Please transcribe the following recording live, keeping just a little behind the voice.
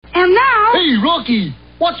Rocky,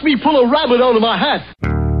 watch me pull a rabbit out of my hat.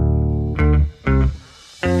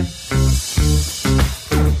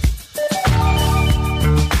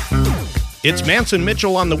 It's Mantz and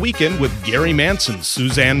Mitchell on the weekend with Gary Mantz and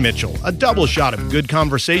Suzanne Mitchell. A double shot of good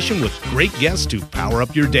conversation with great guests to power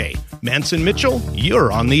up your day. Mantz and Mitchell,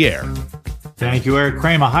 you're on the air. Thank you, Eric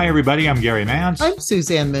Kramer. Hi, everybody. I'm Gary Mantz. I'm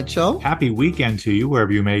Suzanne Mitchell. Happy weekend to you,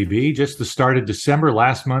 wherever you may be. Just the start of December,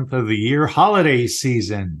 last month of the year, holiday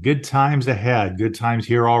season. Good times ahead. Good times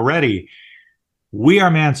here already. We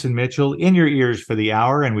are Mantz and Mitchell, in your ears for the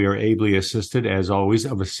hour, and we are ably assisted, as always,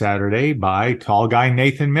 of a Saturday by tall guy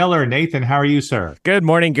Nathan Miller. Nathan, how are you, sir? Good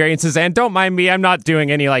morning, Gary and Suzanne. Don't mind me. I'm not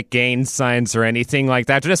doing any gain signs or anything like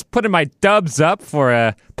that. Just putting my dubs up for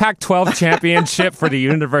a Pac-12 championship for the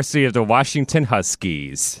University of the Washington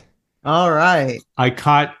Huskies. All right. I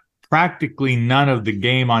caught practically none of the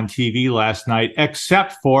game on TV last night,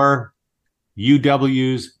 except for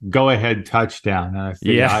UW's go-ahead touchdown.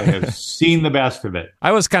 And I have seen the best of it.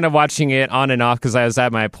 I was kind of watching it on and off because I was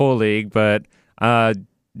at my pool league, but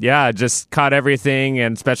just caught everything,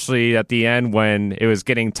 and especially at the end when it was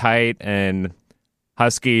getting tight and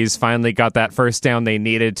Huskies finally got that first down they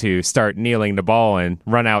needed to start kneeling the ball and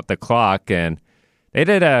run out the clock. And they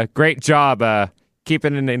did a great job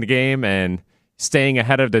keeping it in the game and staying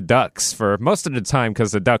ahead of the Ducks for most of the time,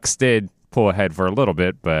 because the Ducks did pull ahead for a little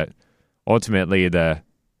bit, but ultimately, the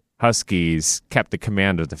Huskies kept the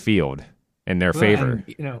command of the field in their favor.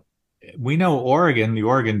 And, we know Oregon, the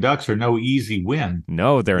Oregon Ducks, are no easy win.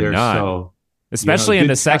 No, they're not. So, especially in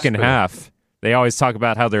the second half. They always talk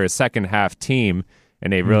about how they're a second half team,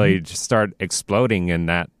 and they really just start exploding in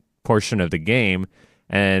that portion of the game.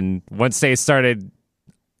 And once they started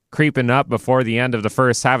creeping up before the end of the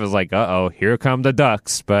first half, it was like, uh-oh, here come the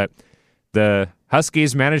Ducks. But the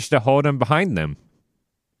Huskies managed to hold them behind them.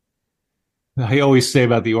 I always say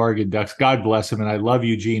about the Oregon Ducks, God bless them, and I love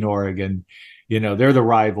Eugene, Oregon. They're the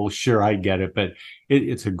rivals. Sure, I get it, but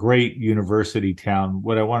it's a great university town.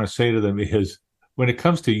 What I want to say to them is, when it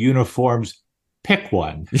comes to uniforms, pick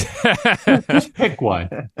one. Just pick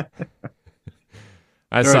one.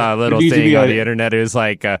 I saw a little thing on the internet. It was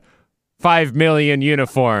like 5 million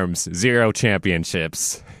uniforms, 0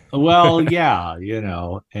 championships. Well, yeah,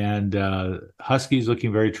 and Huskies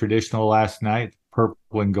looking very traditional last night.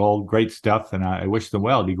 Purple and gold, great stuff, and I wish them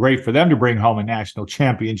well. It'd be great for them to bring home a national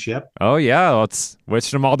championship. Oh, yeah, let's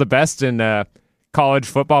wish them all the best in college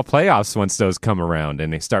football playoffs once those come around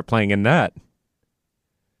and they start playing in that.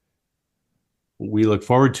 We look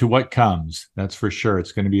forward to what comes, that's for sure.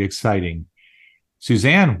 It's going to be exciting.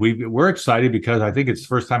 Suzanne, we're excited because I think it's the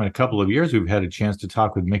first time in a couple of years we've had a chance to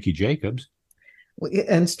talk with Miki Jacobs.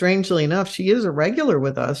 And strangely enough, she is a regular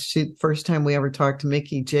with us. First time we ever talked to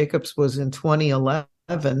Miki Jacobs was in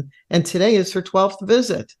 2011, and today is her 12th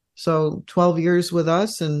visit. So 12 years with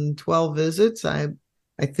us and 12 visits. I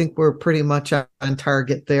think we're pretty much on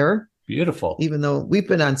target there. Beautiful. Even though we've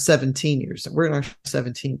been on 17 years. We're in our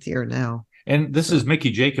 17th year now. And this is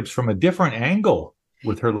Miki Jacobs from a different angle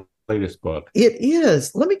with her latest book. It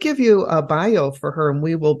is. Let me give you a bio for her, and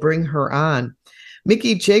we will bring her on.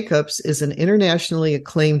 Miki Jacobs is an internationally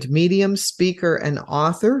acclaimed medium, speaker, and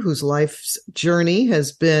author whose life's journey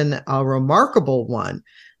has been a remarkable one,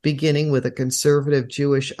 beginning with a conservative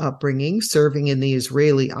Jewish upbringing, serving in the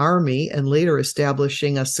Israeli army, and later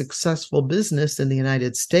establishing a successful business in the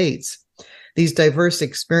United States. These diverse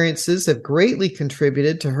experiences have greatly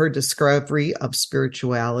contributed to her discovery of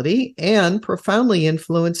spirituality and profoundly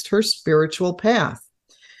influenced her spiritual path.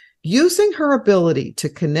 Using her ability to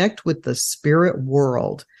connect with the spirit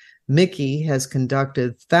world, Miki has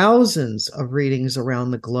conducted thousands of readings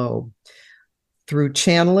around the globe. Through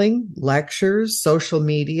channeling, lectures, social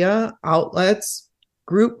media outlets,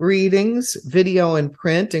 group readings, video and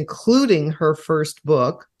print, including her first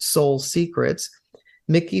book, Soul Secrets,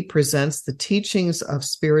 Miki presents the teachings of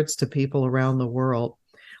spirits to people around the world.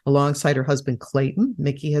 Alongside her husband, Clayton,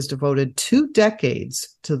 Miki has devoted 2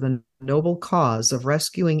 decades to the noble cause of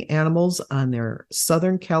rescuing animals on their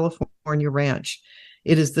Southern California ranch.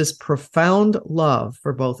 It is this profound love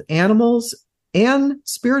for both animals and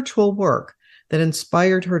spiritual work that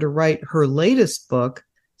inspired her to write her latest book,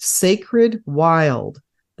 Sacred Wild,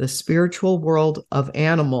 The Spiritual World of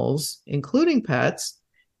Animals, including pets,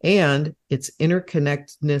 and its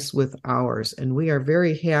interconnectedness with ours. And we are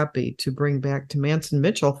very happy to bring back to Mantz and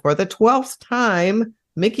Mitchell for the 12th time,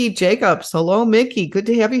 Miki Jacobs. Hello, Miki. Good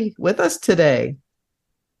to have you with us today.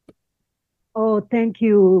 Oh, thank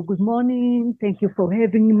you. Good morning. Thank you for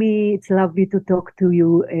having me. It's lovely to talk to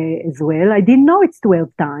you as well. I didn't know it's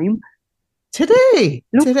 12th time. Today,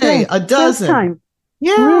 Look, a dozen. Time.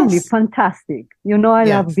 Really Yes. fantastic. You know, I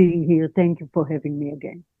love Yes. being here. Thank you for having me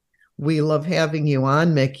again. We love having you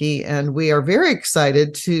on, Miki, and we are very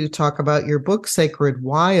excited to talk about your book, Sacred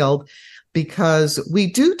Wild, because we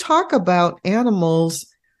do talk about animals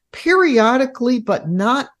periodically, but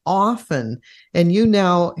not often. And you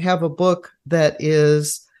now have a book that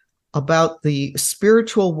is about the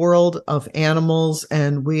spiritual world of animals,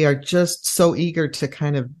 and we are just so eager to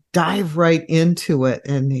kind of dive right into it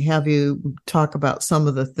and have you talk about some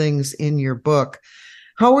of the things in your book.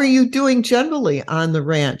 How are you doing generally on the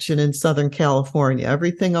ranch and in Southern California?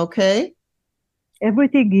 Everything okay?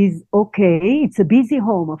 Everything is okay. It's a busy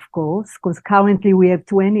home, of course, because currently we have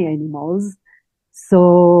 20 animals.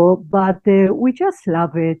 So, but we just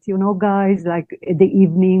love it, you know, guys, like at the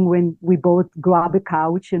evening when we both grab a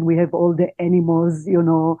couch and we have all the animals, you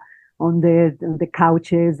know, on the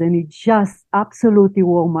couches, and it just absolutely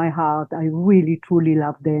warmed my heart. I really, truly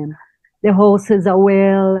love them. The horses are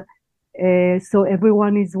well. So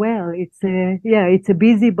everyone is well. It's a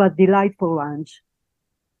busy but delightful ranch.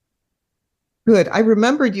 Good. I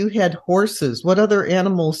remembered you had horses. What other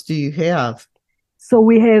animals do you have? So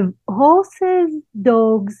we have horses,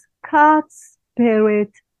 dogs, cats,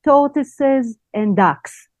 parrot, tortoises, and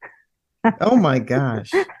ducks. Oh my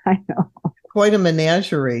gosh. I know. Quite a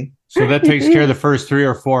menagerie. So that takes care of the first 3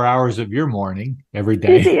 or 4 hours of your morning every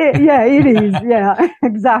day. Yeah, it is. Yeah,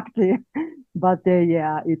 exactly. But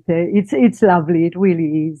it's lovely. It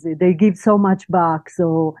really is. They give so much back.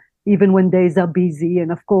 So even when days are busy,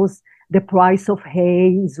 and of course the price of hay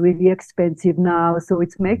is really expensive now, so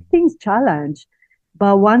it's make things challenge.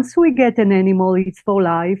 But once we get an animal, it's for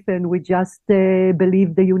life, and we just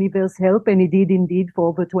believe the universe help, and it did indeed for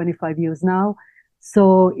over 25 years now.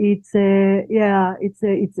 So it's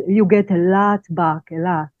you get a lot back, a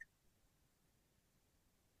lot.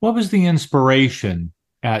 What was the inspiration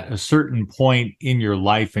at a certain point in your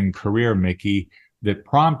life and career, Miki, that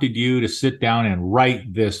prompted you to sit down and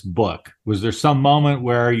write this book? Was there some moment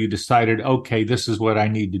where you decided, okay, this is what I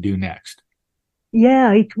need to do next?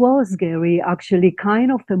 Yeah, it was, Gary, actually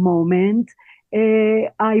kind of a moment.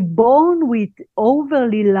 I born with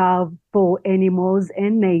overly love for animals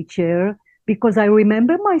and nature, because I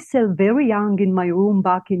remember myself very young in my room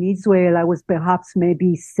back in Israel. I was perhaps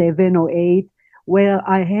maybe 7 or 8, where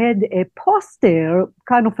I had a poster,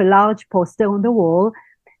 kind of a large poster on the wall,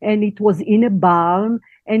 and it was in a barn,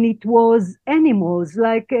 and it was animals,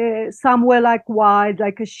 like some were like wild,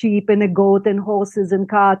 like a sheep and a goat and horses and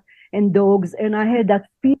cats and dogs. And I had that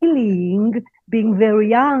feeling, being very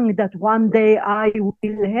young, that one day I will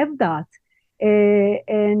have that.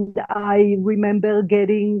 And I remember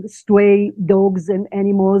getting stray dogs and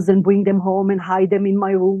animals and bring them home and hide them in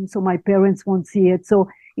my room so my parents won't see it. So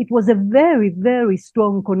it was a very, very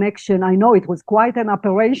strong connection. I know it was quite an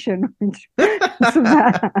operation.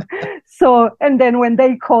 So, and then when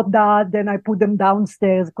they caught that, then I put them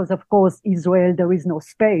downstairs because, of course, Israel, there is no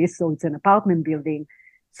space. So it's an apartment building.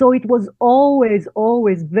 So it was always,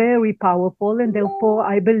 always very powerful. And therefore,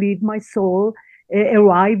 I believe my soul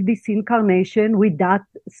arrived this incarnation with that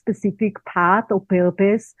specific path or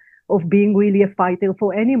purpose of being really a fighter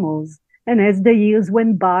for animals. And as the years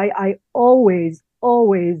went by, I always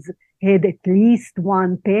had at least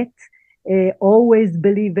one pet, always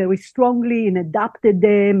believed very strongly and adopted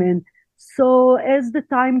them. And so as the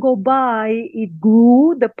time go by, it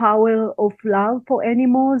grew, the power of love for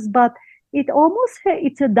animals, but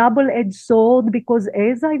it's a double-edged sword, because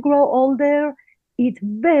as I grow older, it's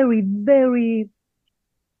very, very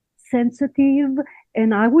sensitive,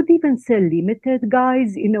 and I would even say limited,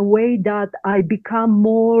 guys, in a way that I become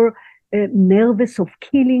more nervous of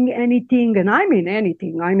killing anything. And I mean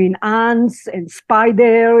anything. I mean ants and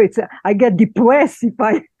spider. I get depressed if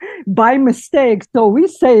I by mistake. So we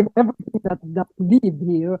save everything that live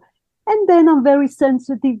here. And then I'm very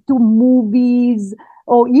sensitive to movies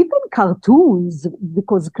or even cartoons,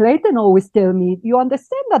 because Clayton always tell me, you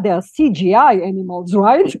understand that they are CGI animals,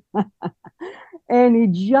 right? And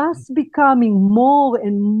it's just becoming more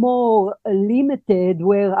and more limited,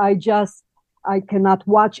 where I cannot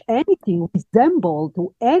watch anything resemble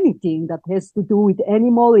to anything that has to do with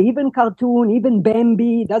animal, even cartoon, even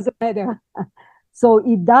Bambi, doesn't matter. So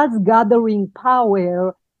it does gathering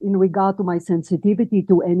power in regard to my sensitivity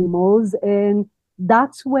to animals. And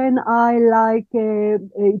that's when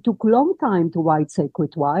it took a long time to write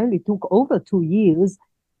Sacred Wild. It took over 2 years.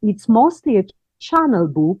 It's mostly a channel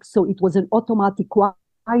book, so it was an automatic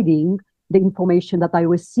writing, the information that I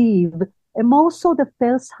received. And more so the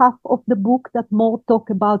first half of the book that more talk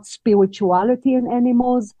about spirituality and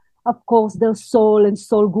animals, of course, their soul and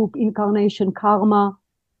soul group, incarnation, karma.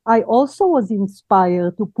 I also was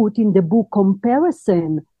inspired to put in the book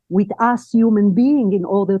comparison with us human beings in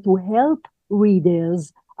order to help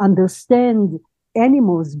readers understand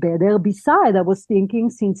animals better. Besides, I was thinking,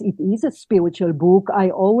 since it is a spiritual book, I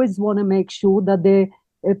always want to make sure that the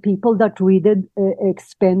people that read it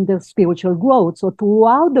expand their spiritual growth. So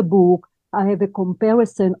throughout the book, I have a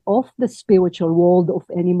comparison of the spiritual world of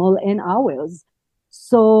animal and ours.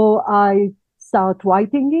 So I start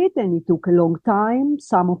writing it, and it took a long time.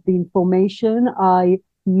 Some of the information I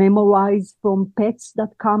memorized from pets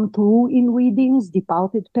that come through in readings,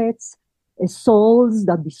 departed pets, souls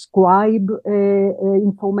that describe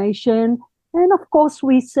information, and of course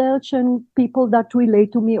research and people that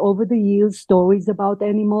relate to me over the years, stories about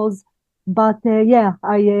animals. But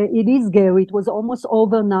it is Gary. It was almost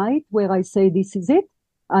overnight where I say, this is it.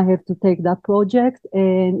 I have to take that project,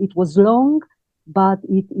 and it was long, but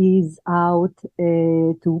it is out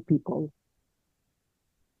to people.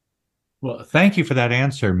 Well, thank you for that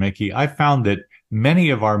answer, Miki. I found that many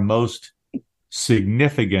of our most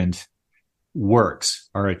significant works,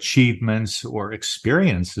 our achievements or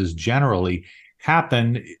experiences generally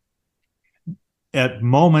happen at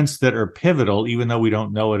moments that are pivotal, even though we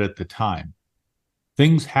don't know it at the time.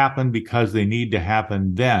 Things happen because they need to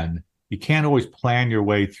happen then. You can't always plan your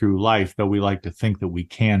way through life, though we like to think that we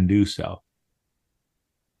can do so.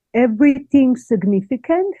 Everything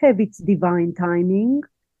significant have its divine timing,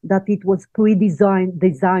 that it was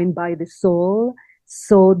designed by the soul.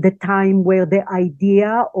 So the time where the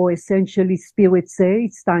idea, or essentially spirit say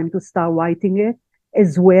it's time to start writing it,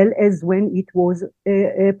 as well as when it was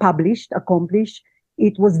published, accomplished,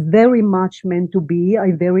 it was very much meant to be.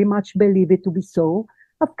 I very much believe it to be so.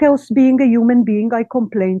 Of course, being a human being, I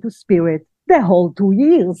complained to spirit the whole 2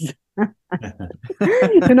 years.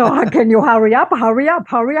 How can you hurry up?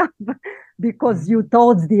 Because you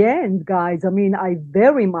towards the end, guys. I mean, I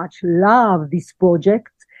very much love this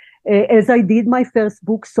project, as I did my first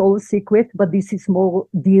book, Soul Secret, but this is more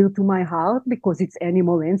dear to my heart because it's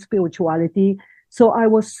animal and spirituality. So I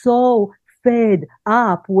was so fed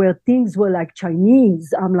up where things were like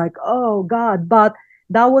Chinese. I'm like, oh God, but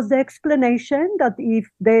that was the explanation, that if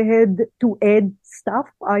they had to add stuff,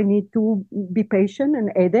 I need to be patient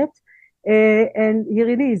and add it. And here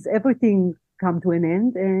it is, everything come to an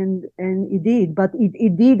end, and it did. But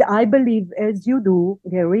it did, I believe, as you do,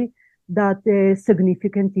 Gary, that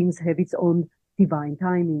significant things have its own divine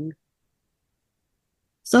timing.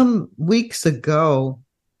 Some weeks ago,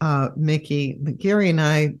 Miki, Gary and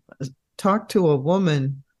I talked to a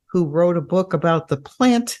woman who wrote a book about the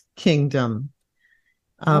plant kingdom,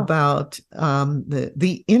 about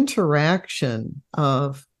the interaction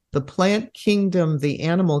of the plant kingdom, the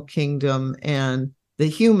animal kingdom, and the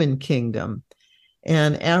human kingdom.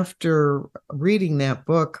 And after reading that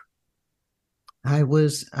book, I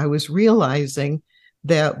was realizing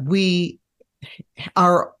that we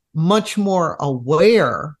are much more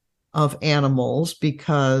aware of animals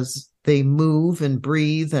because they move and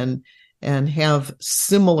breathe and have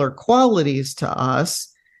similar qualities to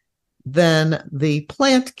us than the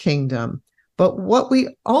plant kingdom. But what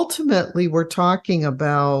we ultimately were talking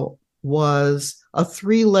about was a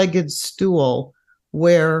three-legged stool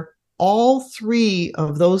where all three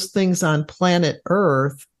of those things on planet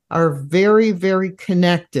Earth are very, very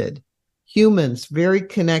connected. Humans very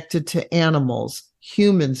connected to animals,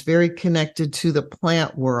 humans very connected to the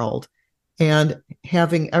plant world, and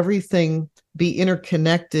having everything be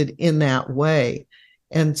interconnected in that way.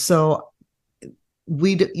 And so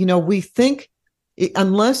we think,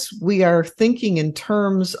 unless we are thinking in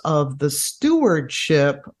terms of the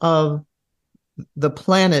stewardship of the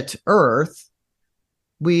planet Earth,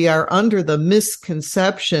 we are under the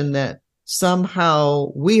misconception that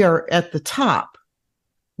somehow we are at the top,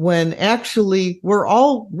 when actually we're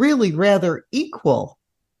all really rather equal.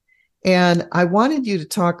 And I wanted you to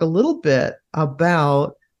talk a little bit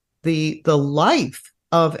about the life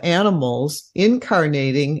of animals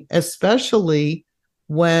incarnating, especially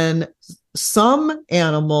when some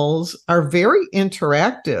animals are very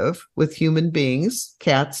interactive with human beings,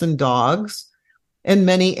 cats and dogs, and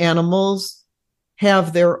many animals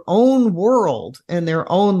have their own world and their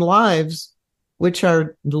own lives, which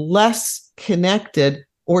are less connected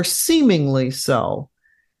or seemingly so.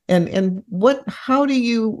 And how do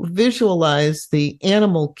you visualize the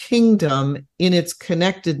animal kingdom in its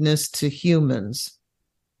connectedness to humans?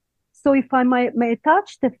 So if I may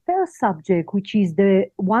touch the first subject, which is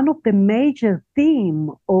one of the major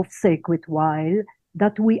theme of Sacred Wild,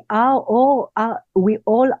 that we all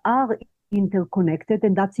are interconnected,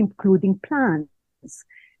 and that's including plants,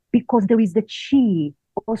 because there is the chi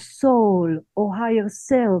or soul or higher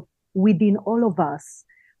self within all of us.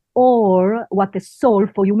 or what a soul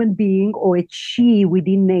for human being or a chi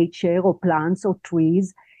within nature or plants or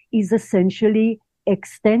trees is essentially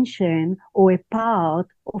extension or a part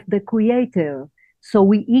of the creator. So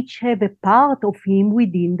we each have a part of him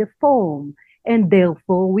within the form, and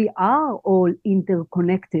therefore we are all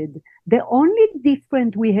interconnected. The only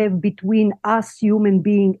difference we have between us human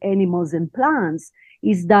beings, animals, and plants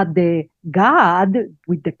is that the God,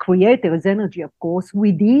 with the creator's energy, of course,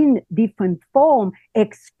 within different form,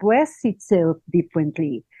 express itself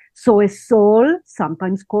differently. So a soul,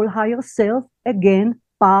 sometimes called higher self, again,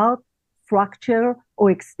 part, fracture,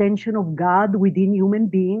 or extension of God within human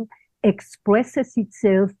being, expresses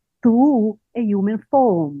itself through a human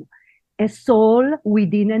form. A soul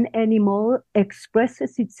within an animal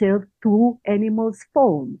expresses itself through animal's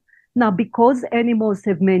form. Now, because animals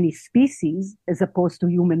have many species, as opposed to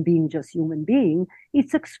human being, just human being,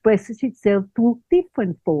 it expresses itself through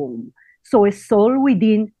different form. So a soul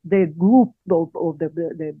within the group of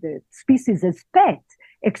the species as pet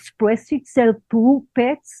expresses itself through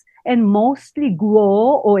pets and mostly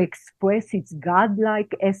grow or express its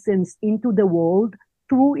godlike essence into the world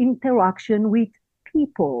through interaction with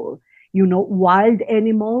people. Wild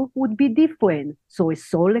animal would be different. So a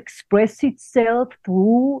soul expresses itself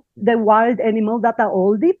through the wild animal that are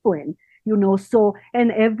all different.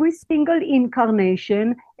 And every single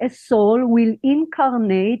incarnation, a soul will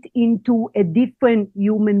incarnate into a different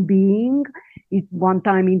human being. One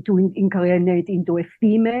time incarnate into a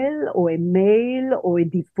female or a male or a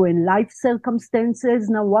different life circumstances.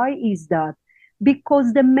 Now, why is that?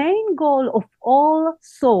 Because the main goal of all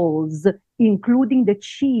souls, including the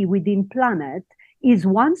chi within planet, is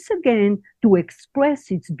once again to express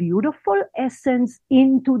its beautiful essence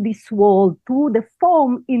into this world through the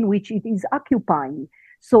form in which it is occupying.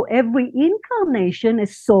 So every incarnation, a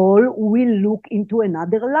soul will look into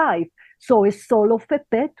another life. So a soul of a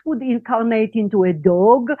pet would incarnate into a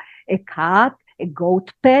dog, a cat, a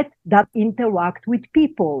goat pet that interact with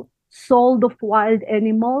people. Soul of wild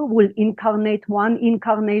animal will incarnate one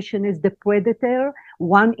incarnation as the predator,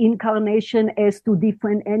 one incarnation as two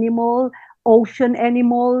different animals, ocean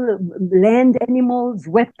animal, land animals,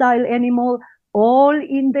 reptile animal, all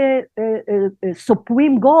in the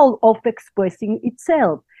supreme goal of expressing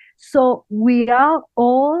itself. So we are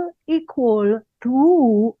all equal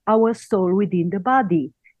through our soul within the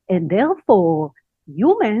body. And therefore,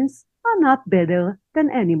 humans are not better than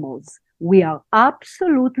animals. We are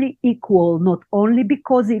absolutely equal, not only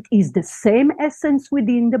because it is the same essence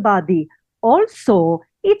within the body, also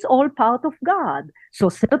it's all part of God. So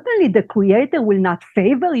certainly the Creator will not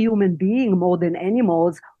favor human being more than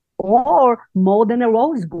animals or more than a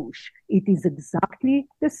rose bush. It is exactly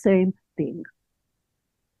the same thing.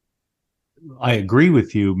 I agree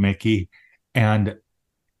with you, Miki. And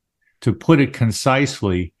to put it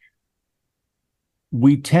concisely,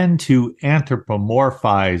 we tend to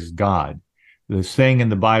anthropomorphize God. The saying in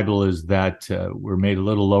the Bible is that we're made a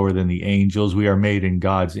little lower than the angels. We are made in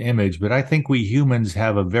God's image. But I think we humans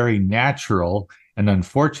have a very natural and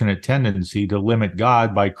unfortunate tendency to limit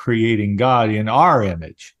God by creating God in our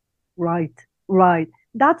image. Right.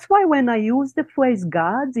 That's why when I use the phrase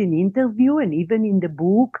gods in interview and even in the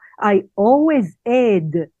book, I always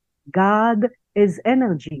add God as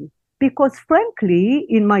energy. Because frankly,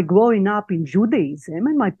 in my growing up in Judaism,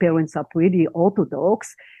 and my parents are pretty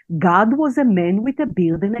Orthodox, God was a man with a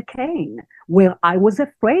beard and a cane, where I was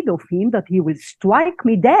afraid of him that he will strike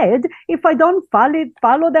me dead if I don't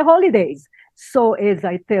follow the holidays. So as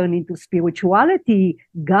I turn into spirituality,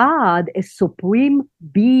 God, a supreme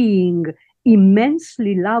being,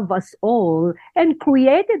 immensely love us all and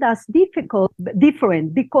created us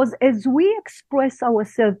different, because as we express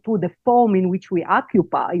ourselves through the form in which we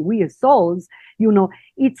occupy, we as souls,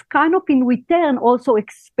 it's kind of in return also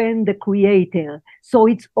expand the creator. So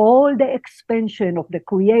it's all the expansion of the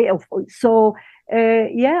creator. So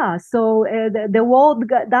the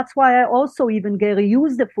word, that's why I also even, Gary,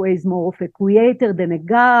 use the phrase more of a creator than a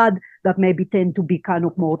God, that maybe tend to be kind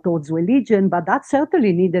of more towards religion, but that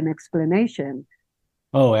certainly need an explanation.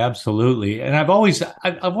 Oh, absolutely. And I've always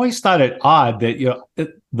thought it odd that,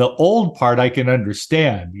 the old part I can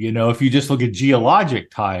understand, if you just look at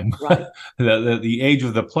geologic time, right. the age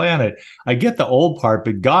of the planet, I get the old part,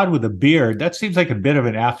 but God with a beard, that seems like a bit of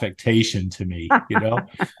an affectation to me.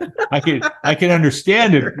 I can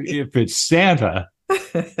understand it if it's Santa.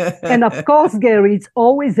 And of course, Gary, it's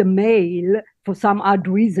always a male. For some odd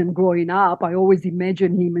reason, growing up, I always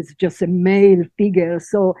imagine him as just a male figure.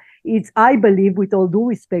 So I believe, with all due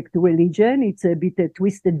respect to religion, it's a bit a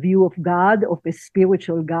twisted view of God, of a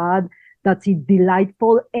spiritual God, that is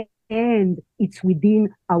delightful and it's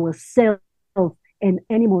within ourselves. and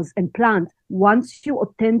animals and plants, once you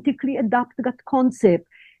authentically adopt that concept,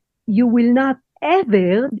 you will not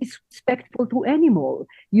ever be disrespectful to animal.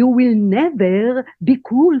 You will never be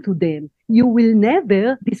cruel to them. You will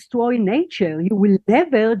never destroy nature. You will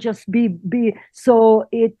never just be so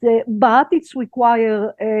it. But it's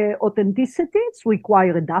require authenticity. It's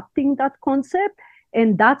require adapting that concept,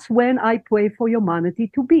 and that's when I pray for humanity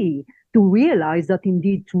to realize that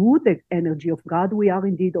indeed through the energy of God we are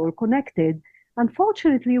indeed all connected.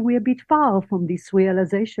 Unfortunately, we're a bit far from this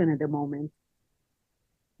realization at the moment.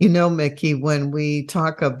 You know, Miki, when we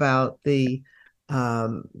talk about the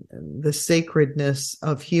sacredness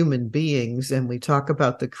of human beings, and we talk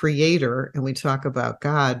about the Creator, and we talk about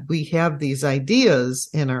God, we have these ideas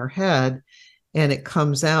in our head, and it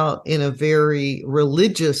comes out in a very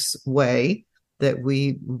religious way that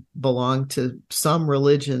we belong to some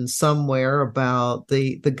religion somewhere about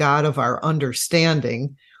the God of our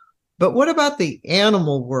understanding. But what about the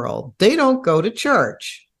animal world? They don't go to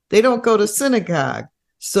church. They don't go to synagogue.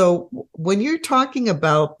 So when you're talking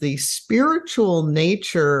about the spiritual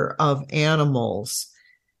nature of animals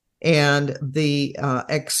and the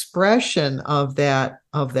expression of that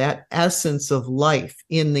essence of life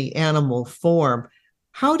in the animal form,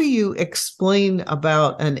 how do you explain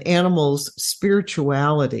about an animal's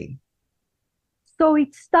spirituality? So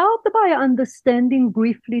it starts by understanding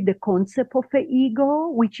briefly the concept of an ego,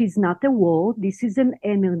 which is not a word. This is an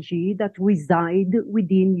energy that resides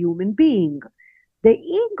within human being. The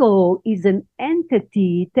ego is an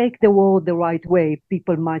entity. Take the word the right way.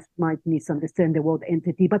 People might misunderstand the word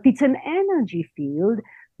entity, but it's an energy field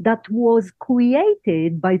that was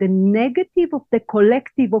created by the negative of the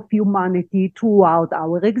collective of humanity throughout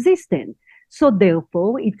our existence. So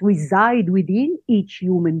therefore, it resides within each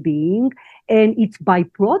human being, and it's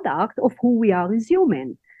byproduct of who we are as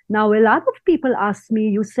human. Now, a lot of people ask me,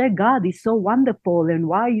 you say God is so wonderful, and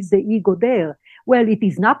why is the ego there? Well, it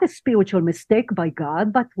is not a spiritual mistake by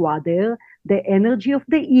God, but rather the energy of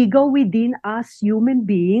the ego within us human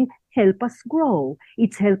beings help us grow.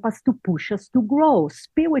 It helps us to push us to grow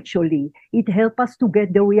spiritually. It helps us to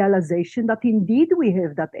get the realization that indeed we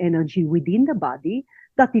have that energy within the body,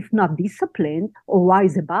 that if not disciplined or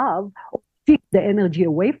rise above, or keep the energy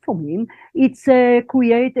away from him, it's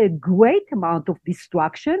create a great amount of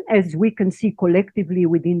destruction, as we can see collectively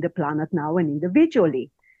within the planet now and individually.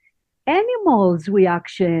 Animals'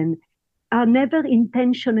 reaction are never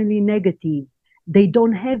intentionally negative. They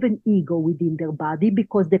don't have an ego within their body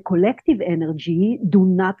because the collective energy do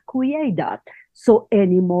not create that. So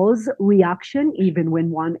animals' reaction, even when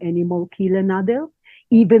one animal kill another,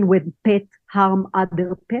 even when pets harm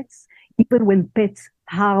other pets, even when pets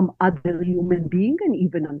harm other human beings and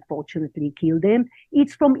even unfortunately kill them,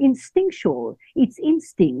 it's from instinctual, it's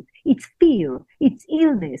instinct, it's fear, it's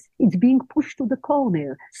illness, it's being pushed to the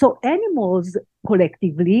corner. So animals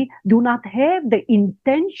collectively do not have the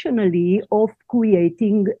intentionally of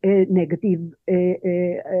creating a negative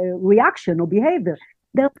reaction or behavior.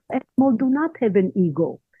 The animals do not have an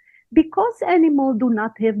ego. Because animals do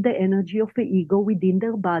not have the energy of the ego within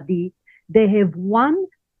their body, they have one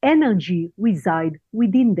energy reside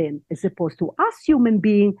within them, as opposed to us human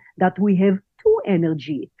beings that we have two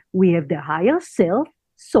energy. We have the higher self,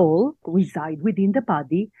 soul, reside within the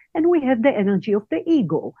body, and we have the energy of the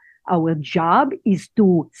ego. Our job is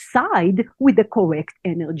to side with the correct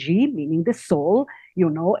energy, meaning the soul,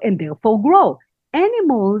 and therefore grow.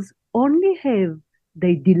 Animals only have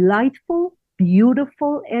the delightful,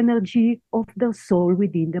 beautiful energy of their soul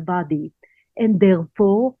within the body. And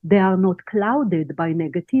therefore, they are not clouded by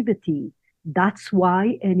negativity. That's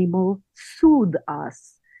why animals soothe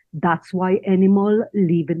us. That's why animals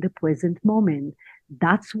live in the present moment.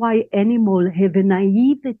 That's why animals have a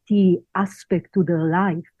naivety aspect to their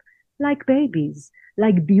life, like babies,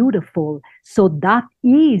 like beautiful. So that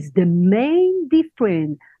is the main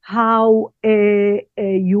difference, how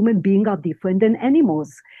human beings are different than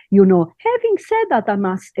animals. Having said that, I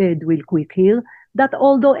must add real quick here, that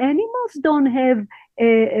although animals don't have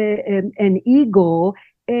an ego,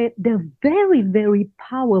 they're very, very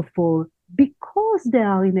powerful because they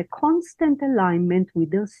are in a constant alignment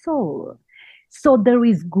with their soul. So there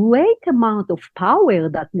is great amount of power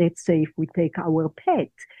that, let's say, if we take our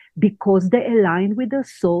pet, because they align with their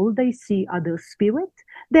soul, they see other spirit,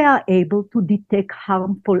 they are able to detect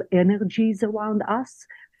harmful energies around us.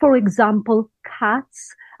 For example,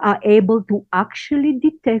 cats are able to actually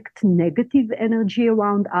detect negative energy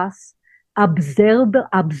around us, absorb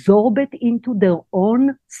it into their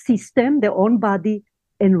own system, their own body,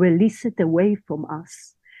 and release it away from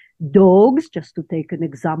us. Dogs, just to take an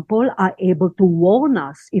example, are able to warn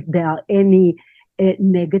us if there are any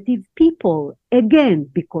negative people. Again,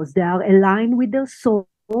 because they are aligned with their soul,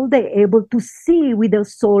 they're able to see with their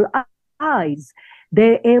soul eyes.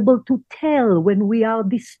 They're able to tell when we are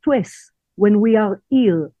distressed, when we are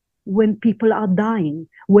ill, when people are dying,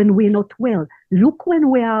 when we're not well. Look when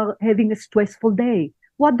we are having a stressful day.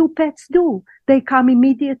 What do pets do? They come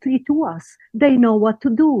immediately to us. They know what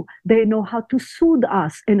to do. They know how to soothe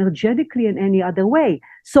us energetically in any other way.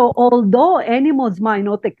 So although animals might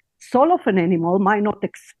not, soul of an animal might not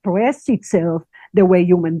express itself the way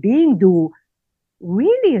human beings do,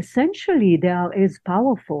 really, essentially, they are as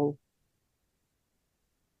powerful.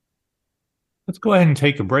 Let's go ahead and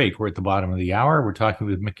take a break. We're at the bottom of the hour. We're talking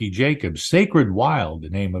with Miki Jacobs, Sacred Wild,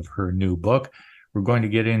 the name of her new book. We're going to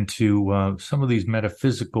get into some of these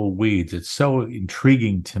metaphysical weeds. It's so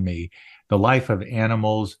intriguing to me, the life of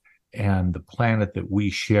animals and the planet that we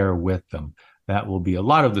share with them. That will be a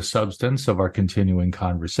lot of the substance of our continuing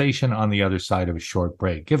conversation on the other side of a short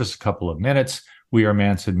break. Give us a couple of minutes. We are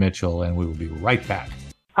Mantz and Mitchell, and we will be right back.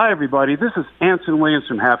 Hi, everybody. This is Anson Williams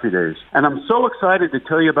from Happy Days, and I'm so excited to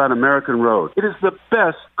tell you about American Road. It is the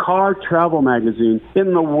best car travel magazine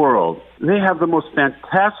in the world. They have the most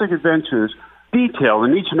fantastic adventures detailed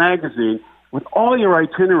in each magazine with all your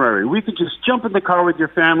itinerary. We could just jump in the car with your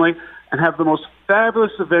family and have the most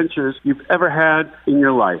fabulous adventures you've ever had in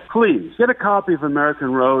your life. Please, get a copy of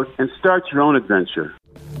American Road and start your own adventure.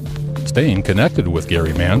 Staying connected with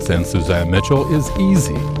Gary Mantz and Suzanne Mitchell is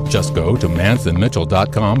easy. Just go to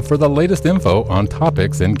mantsandmitchell.com for the latest info on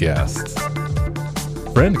topics and guests.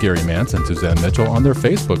 Friend Gary Mantz and Suzanne Mitchell on their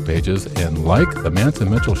Facebook pages and like the Mantz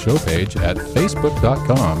and Mitchell show page at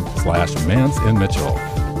facebook.com/Mantz and Mitchell.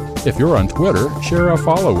 If you're on Twitter, share a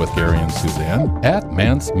follow with Gary and Suzanne at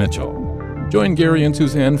Mantz Mitchell. Join Gary and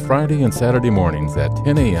Suzanne Friday and Saturday mornings at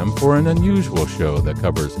 10 a.m. for an unusual show that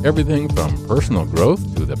covers everything from personal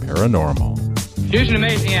growth to the paranormal. Here's an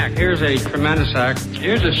amazing act. Here's a tremendous act.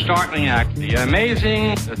 Here's a startling act. The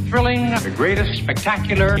amazing, the thrilling, the greatest,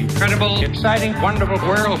 spectacular, incredible, exciting, wonderful,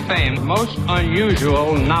 world-famed, most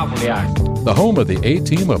unusual novelty act. The home of the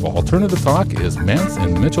A-Team of Alternative Talk is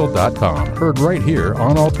mantsandmitchell.com. Heard right here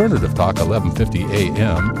on Alternative Talk 1150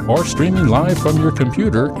 AM or streaming live from your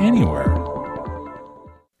computer anywhere.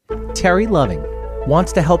 Terry Loving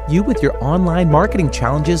wants to help you with your online marketing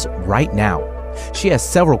challenges right now. She has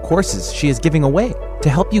several courses she is giving away to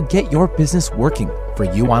help you get your business working for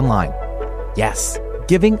you online. Yes,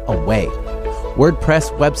 giving away.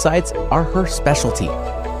 WordPress websites are her specialty,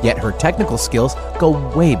 yet her technical skills go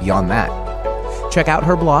way beyond that. Check out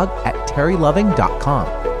her blog at terryloving.com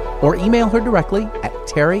or email her directly at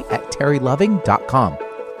terry@terryloving.com.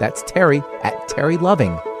 That's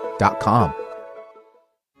terry@terryloving.com.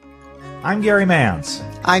 I'm Gary Mantz.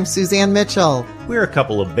 I'm Suzanne Mitchell. We're a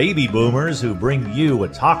couple of baby boomers who bring you a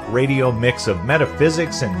talk radio mix of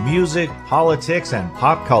metaphysics and music, politics, and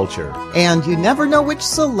pop culture. And you never know which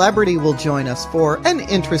celebrity will join us for an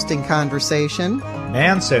interesting conversation.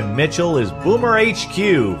 Mantz and Mitchell is Boomer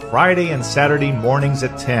HQ, Friday and Saturday mornings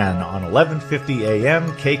at 10 on 1150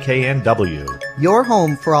 AM KKNW. Your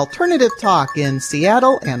home for alternative talk in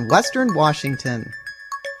Seattle and Western Washington.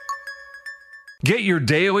 Get your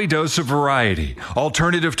daily dose of variety.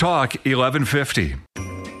 Alternative Talk 1150.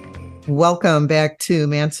 Welcome back to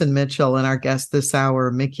Mantz and Mitchell and our guest this hour,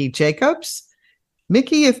 Miki Jacobs.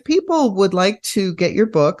 Miki, if people would like to get your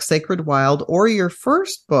book, Sacred Wild, or your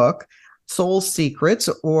first book, Soul Secrets,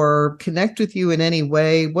 or connect with you in any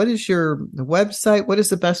way, what is your website? What is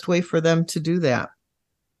the best way for them to do that?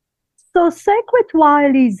 So Sacred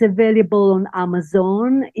Wild is available on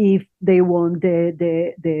Amazon if they want the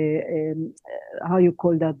how you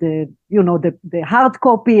call that, the hard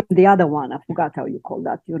copy, and the other one, I forgot how you call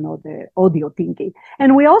that, the audio thingy.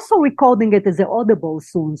 And we're also recording it as an Audible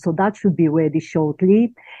soon, so that should be ready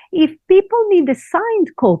shortly. If people need a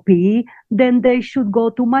signed copy, then they should go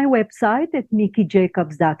to my website at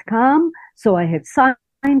mikijacobs.com. So I have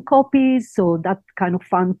signed copies, so that's kind of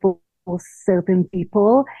fun for certain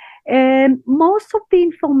people. And most of the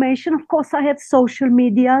information, of course, I have social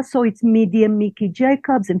media, so it's Medium Miki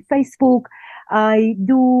Jacobs and Facebook. I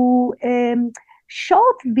do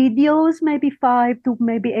short videos, maybe 5 to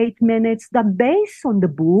maybe 8 minutes, that based on the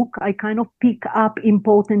book. I kind of pick up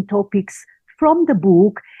important topics from the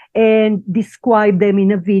book and describe them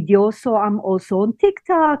in a video. So I'm also on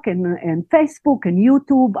TikTok and Facebook and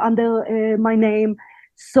YouTube under my name.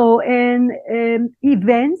 So, and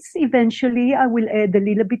events, eventually I will add a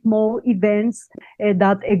little bit more events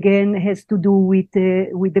that again has to do with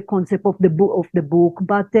the concept of the book.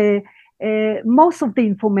 But most of the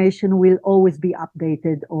information will always be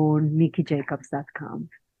updated on mikijacobs.com.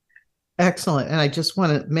 Excellent. And I just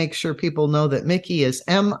want to make sure people know that Miki is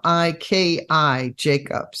Miki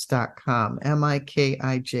Jacobs.com.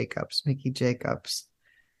 Miki Jacobs, Miki Jacobs.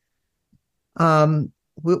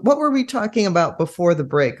 What were we talking about before the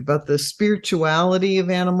break? About the spirituality of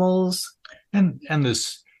animals? And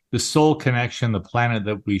this the soul connection, the planet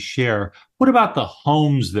that we share. What about the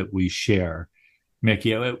homes that we share,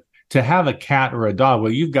 Miki? To have a cat or a dog,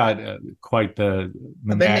 well, you've got quite the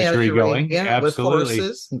menagerie going. Yeah, absolutely. With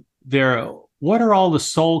horses. What are all the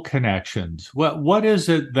soul connections? What is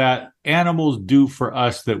it that animals do for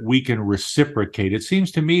us that we can reciprocate? It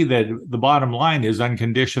seems to me that the bottom line is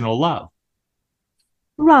unconditional love.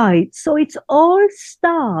 Right. So it's all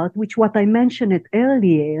start, which what I mentioned it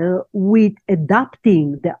earlier, with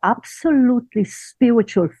adapting the absolutely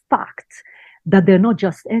spiritual fact that they're not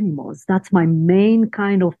just animals. That's my main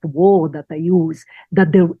kind of word that I use,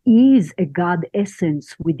 that there is a God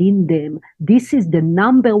essence within them. This is the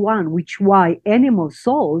number one, which why Animal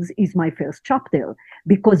Souls is my first chapter,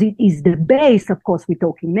 because it is the base. Of course, we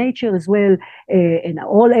talk in nature as well, and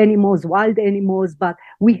all animals, wild animals, but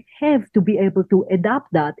we have to be able to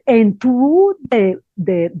adapt that. And through the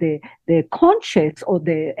conscious or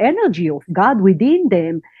the energy of God within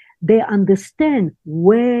them, they understand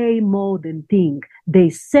way more than think.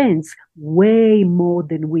 They sense way more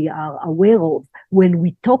than we are aware of. When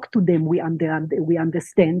we talk to them, we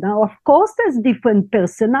understand. Now, of course, there's different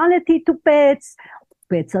personality to pets.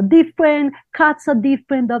 Pets are different, cats are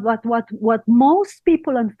different. But what most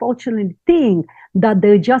people unfortunately think that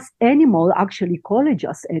they're just animal, actually call it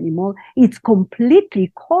just animal, it's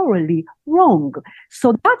completely corally wrong.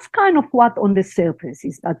 So that's kind of what on the surface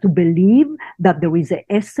is, that to believe that there is an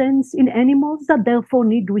essence in animals that therefore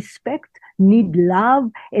need respect, need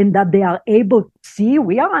love, and that they are able to see.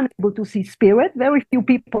 We are unable to see spirit. Very few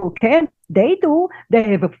people can. They do. They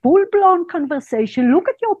have a full-blown conversation. Look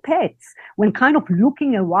at your pets when kind of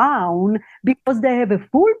looking around, because they have a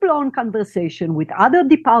full-blown conversation with other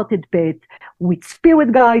departed pets, with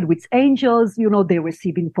spirit guide, with angels. They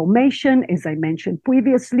receive information, as I mentioned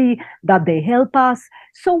previously, that they help us.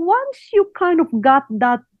 So once you kind of got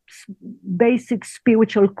that basic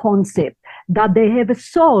spiritual concept that they have a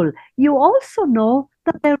soul, you also know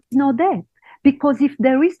that there is no death. Because if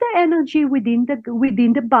there is the energy within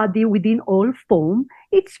the body, within all form,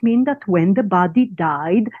 it means that when the body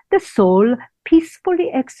died, the soul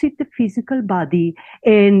peacefully exit the physical body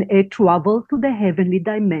and travel to the heavenly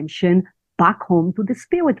dimension, back home to the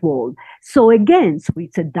spirit world. So again,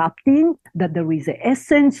 it's adapting that there is an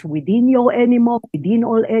essence within your animal, within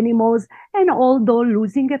all animals. And although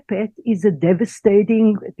losing a pet is a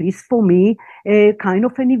devastating, at least for me, kind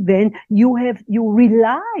of an event, you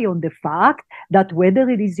rely on the fact that whether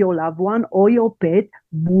it is your loved one or your pet,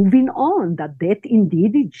 moving on, that death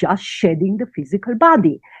indeed is just shedding the physical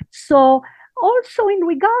body. So also in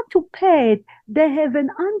regard to pet, they have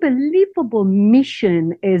an unbelievable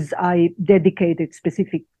mission, as I dedicated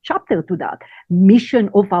specific chapter to that,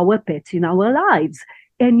 mission of our pets in our lives.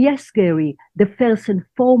 And yes, Gary, the first and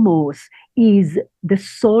foremost is the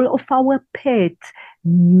soul of our pet.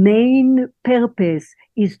 Main purpose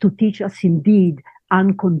is to teach us indeed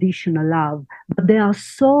unconditional love. But there are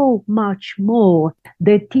so much more.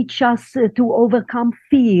 They teach us to overcome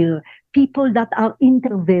fear, people that are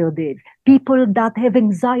introverted, people that have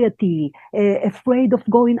anxiety, afraid of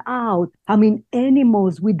going out. I mean,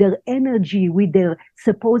 animals with their energy, with their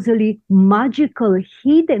supposedly magical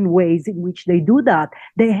hidden ways in which they do that,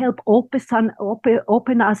 they help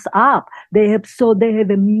open us up. They have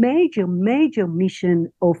a major, major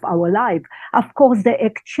mission of our life. Of course, the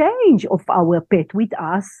exchange of our pet with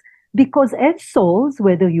us, because as souls,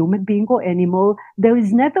 whether human being or animal, there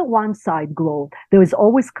is never one side grow. There is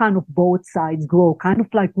always kind of both sides grow, kind of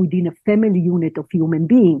like within a family unit of human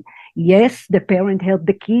being. Yes, the parent help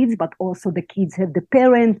the kids, but also the kids have the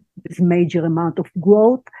parent. There's major amount of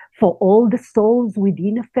growth for all the souls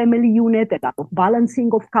within a family unit, a lot of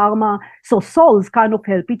balancing of karma. So souls kind of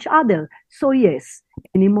help each other. So yes,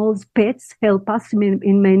 animals, pets help us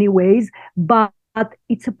in many ways, but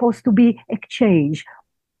it's supposed to be exchange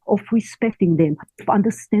of respecting them, of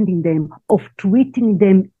understanding them, of treating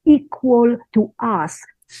them equal to us.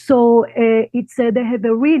 So they have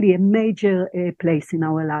a major place in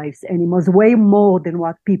our lives, animals, way more than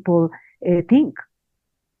what people think.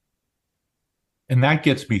 And that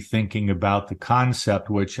gets me thinking about the concept,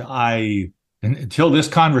 which until this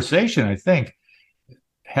conversation, I think,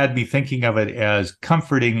 had me thinking of it as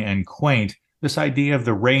comforting and quaint, this idea of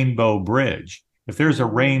the rainbow bridge. If there's a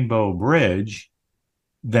rainbow bridge,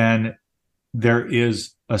 then there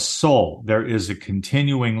is a soul, there is a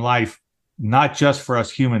continuing life not just for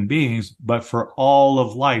us human beings, but for all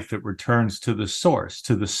of life that returns to the source,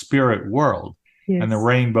 to the spirit world. Yes. And the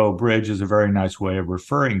Rainbow Bridge is a very nice way of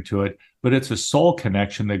referring to it, but it's a soul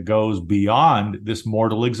connection that goes beyond this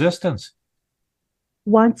mortal existence.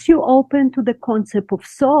 Once you open to the concept of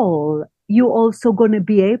soul, you're also going to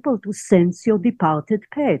be able to sense your departed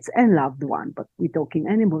pets and loved one, but we're talking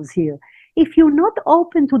animals here. If you're not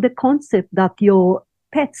open to the concept that your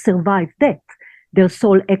pets survive death, their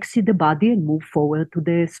soul exit the body and move forward to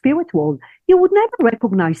the spirit world, you would never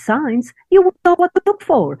recognize signs. You would know what to look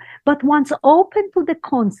for. But once open to the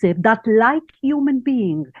concept that, like human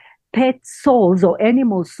beings, pet souls or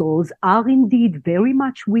animal souls are indeed very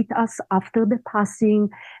much with us after the passing,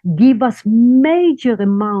 give us major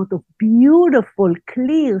amount of beautiful,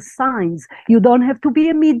 clear signs. You don't have to be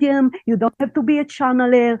a medium. You don't have to be a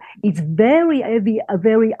channeler. It's very heavy,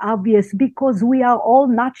 very obvious, because we are all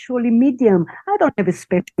naturally medium. I don't have a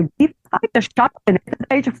special gift. I just shot at the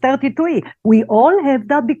age of 33. We all have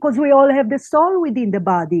that because we all have the soul within the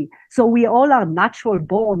body. So we all are natural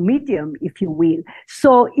born medium, if you will.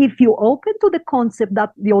 So if you open to the concept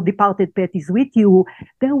that your departed pet is with you,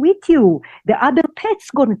 they're with you. The other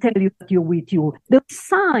pet's going to tell you that you're with you. There's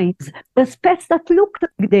signs. There's pets that look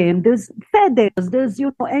like them. There's feathers. There's,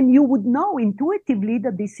 and you would know intuitively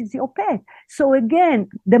that this is your pet. So again,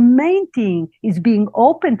 the main thing is being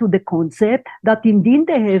open to the concept that indeed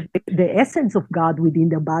they have the essence of God within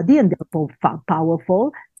their body and therefore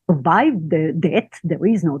powerful, survive the death, there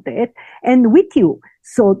is no death, and with you.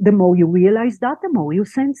 So the more you realize that, the more you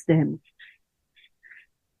sense them.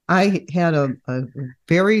 I had a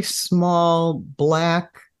very small black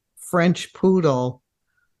French poodle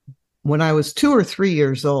when I was 2 or 3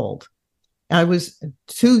 years old. I was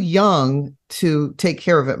too young to take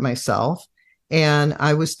care of it myself, and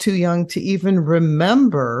I was too young to even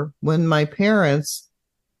remember when my parents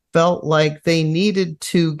felt like they needed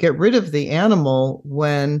to get rid of the animal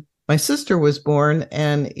when my sister was born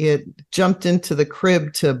and it jumped into the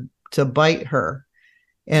crib to bite her.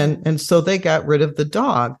 And so they got rid of the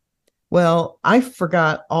dog. Well, I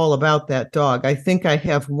forgot all about that dog. I think I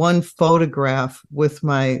have one photograph with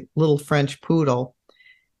my little French poodle.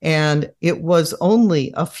 And it was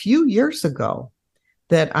only a few years ago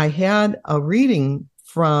that I had a reading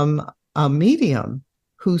from a medium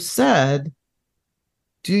who said,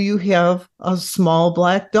 "Do you have a small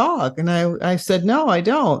black dog?" And I said, "No, I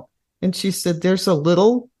don't." And she said, "There's a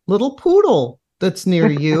little poodle that's near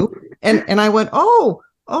you." And I went, oh,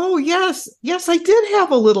 yes, I did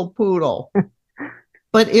have a little poodle.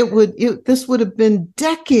 But this would have been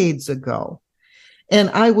decades ago. And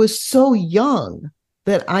I was so young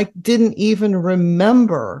that I didn't even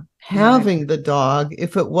remember having the dog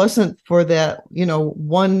if it wasn't for that,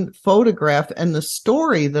 one photograph and the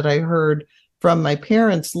story that I heard from my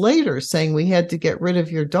parents later saying we had to get rid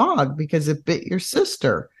of your dog because it bit your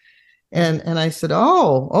sister. And I said,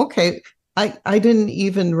 oh, okay. I didn't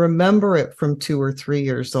even remember it from 2 or 3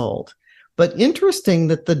 years old. But interesting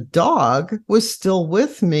that the dog was still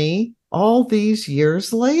with me all these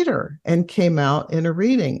years later and came out in a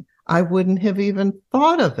reading. I wouldn't have even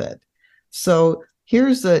thought of it. So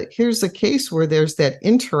here's a case where there's that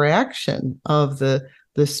interaction of the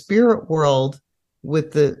spirit world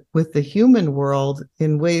with the human world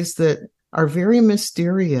in ways that are very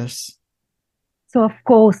mysterious. So of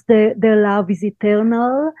course, their love is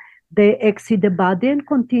eternal. They exit the body and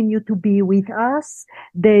continue to be with us.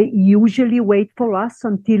 They usually wait for us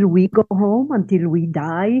until we go home, until we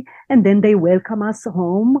die, and then they welcome us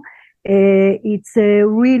home. It's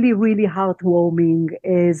really, really heartwarming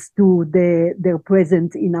as to their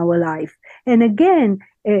presence in our life. And again,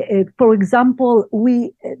 for example,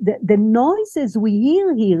 the noises we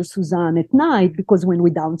hear here, Suzanne, at night, because when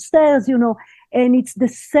we're downstairs, and it's the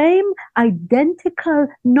same identical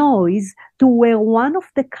noise to where one of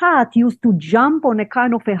the cat used to jump on a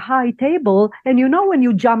kind of a high table, and when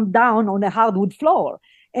you jump down on a hardwood floor.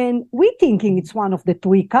 And we're thinking it's one of the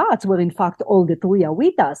 3 cats, where in fact all the 3 are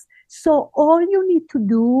with us. So all you need to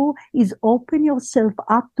do is open yourself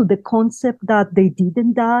up to the concept that they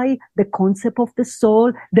didn't die, the concept of the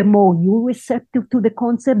soul. The more you're receptive to the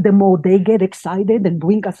concept, the more they get excited and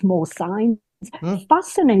bring us more signs,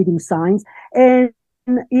 fascinating signs. And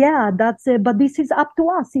yeah, that's it. But this is up to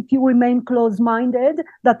us. If you remain close-minded,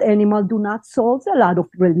 that animals do not souls. A lot of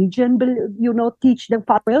religion, teach their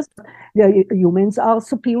followers that humans are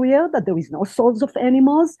superior, that there is no souls of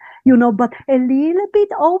animals, but a little bit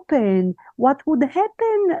open. What would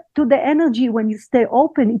happen to the energy when you stay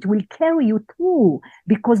open? It will carry you through,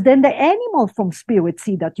 because then the animal from spirit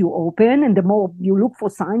see that you open, and the more you look for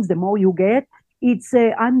signs, the more you get. It's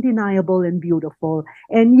undeniable and beautiful.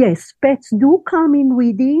 And yes, pets do come in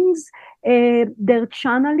readings. Their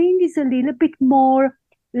channeling is a little bit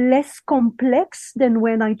less complex than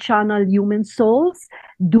when I channel human souls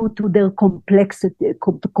due to their complexity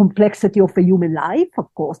of a human life.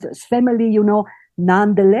 Of course, there's family,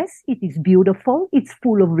 Nonetheless, it is beautiful. It's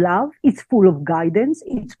full of love. It's full of guidance.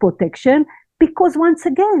 It's protection. Because once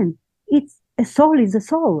again, a soul is a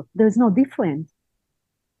soul. There's no difference.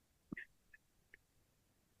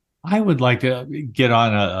 I would like to get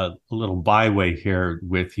on a little byway here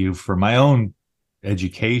with you for my own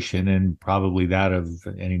education and probably that of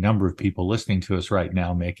any number of people listening to us right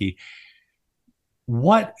now, Miki.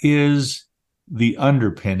 What is the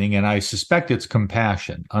underpinning, and I suspect it's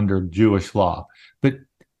compassion under Jewish law, but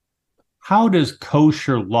how does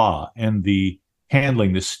kosher law and the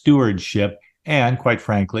handling, the stewardship, and quite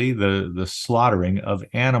frankly, the slaughtering of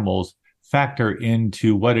animals factor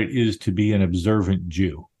into what it is to be an observant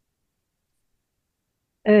Jew?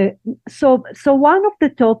 So one of the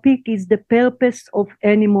topic is the purpose of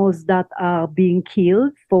animals that are being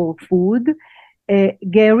killed for food.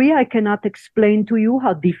 Gary, I cannot explain to you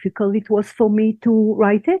how difficult it was for me to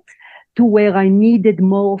write it, to where I needed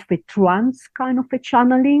more of a trance kind of a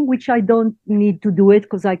channeling, which I don't need to do it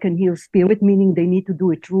because I can hear spirit, meaning they need to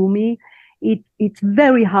do it through me. It's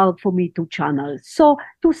very hard for me to channel. So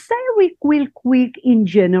to say real quick in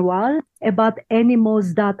general about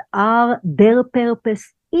animals that are, their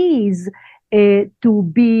purpose is to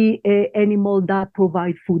be an animal that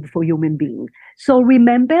provide food for human beings. So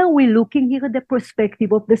remember, we're looking here at the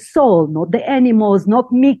perspective of the soul, not the animals,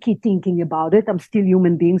 not Miki thinking about it. I'm still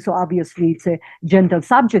human being, so obviously it's a gentle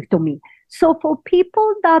subject to me. So for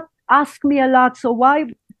people that ask me a lot, so why,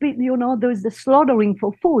 there's the slaughtering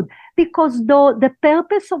for food? Because the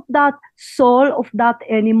purpose of that soul of that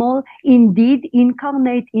animal indeed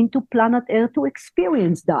incarnate into planet Earth to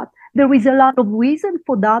experience that. There is a lot of reason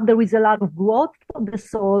for that. There is a lot of growth for the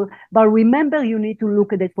soul. But remember, you need to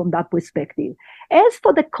look at it from that perspective. As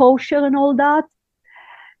for the kosher and all that,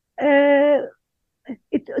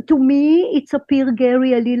 to me, it's appear,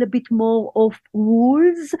 Gary, a little bit more of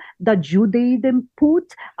rules that Judaism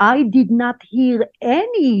put. I did not hear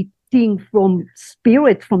anything from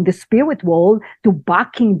the spirit world to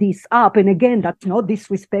backing this up. And again, that's no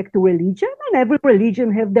disrespect to religion, and every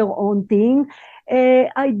religion have their own thing. Is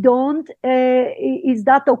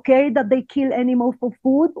that okay that they kill animal for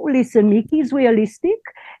food? Listen, Miki is realistic.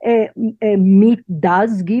 Meat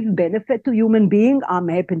does give benefit to human being. I'm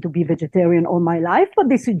happen to be vegetarian all my life, but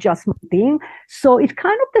this is just my thing. So it's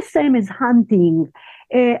kind of the same as hunting.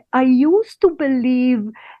 I used to believe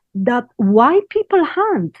that why people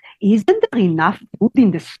hunt. Isn't there enough food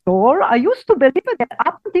in the store? I used to believe that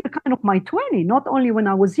up until kind of my 20s, not only when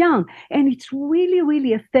I was young. And it's really,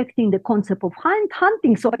 really affecting the concept of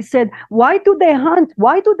hunting. So I said, why do they hunt?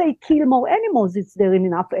 Why do they kill more animals? Is there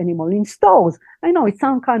enough animal in stores? I know it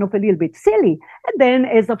sounds kind of a little bit silly. And then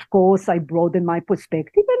as of course, I broadened my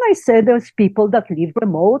perspective and I said, there's people that live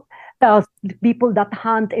remote. There's people that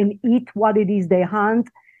hunt and eat what it is they hunt.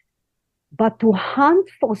 But to hunt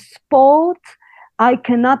for sport, I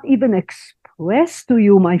cannot even express to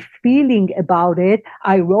you my feeling about it.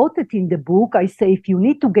 I wrote it in the book. I say, if you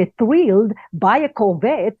need to get thrilled, buy a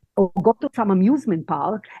Corvette or go to some amusement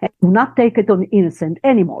park and do not take it on innocent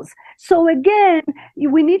animals. So again,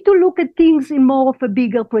 we need to look at things in more of a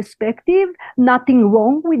bigger perspective. Nothing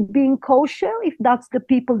wrong with being kosher if that's the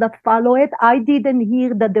people that follow it. I didn't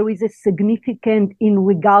hear that there is a significant in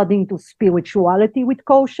regarding to spirituality with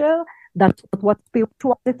kosher. That's not what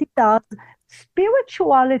spirituality does.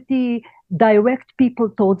 Spirituality directs people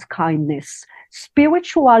towards kindness.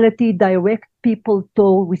 Spirituality directs people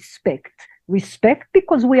to respect. Respect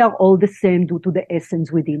because we are all the same due to the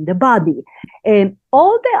essence within the body. And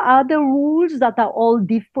all the other rules that are all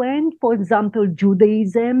different, for example,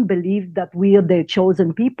 Judaism believes that we are the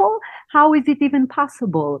chosen people. How is it even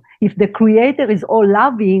possible? If the Creator is all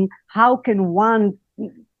loving, how can one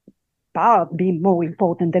part be more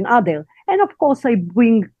important than other? And of course, I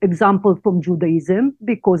bring examples from Judaism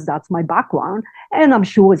because that's my background. And I'm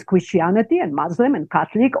sure it's Christianity and Muslim and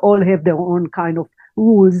Catholic all have their own kind of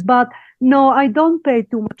rules. But no, I don't pay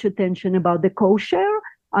too much attention about the kosher.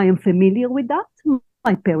 I am familiar with that.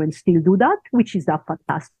 My parents still do that, which is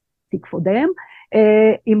fantastic for them.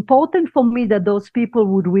 Important for me that those people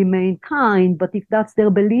would remain kind. But if that's their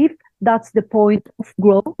belief, that's the point of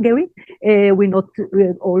growth, Gary. We not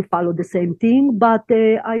all follow the same thing, but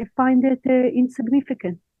I find it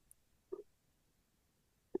insignificant.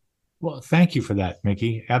 Well, thank you for that,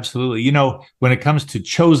 Miki. Absolutely. You know, when it comes to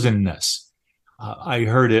chosenness, I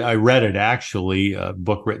heard it. I read it actually, a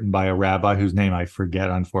book written by a rabbi whose name I forget,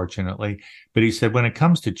 unfortunately. But he said when it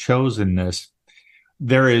comes to chosenness,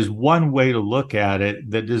 there is one way to look at it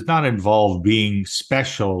that does not involve being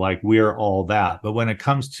special, like we're all that. But when it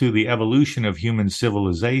comes to the evolution of human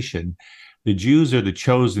civilization, the Jews are the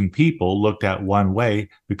chosen people looked at one way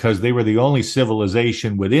because they were the only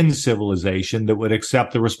civilization within civilization that would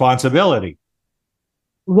accept the responsibility.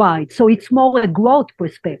 Right. So it's more a growth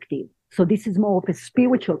perspective. So this is more of a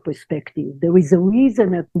spiritual perspective. There is a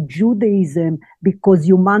reason to Judaism because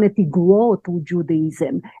humanity grows through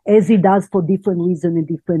Judaism, as it does for different reasons in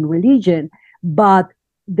different religion. But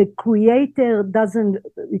the creator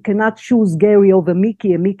you cannot choose Gary over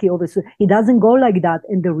Miki and Miki over, it doesn't go like that.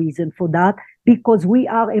 And the reason for that, because we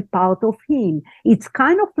are a part of him. It's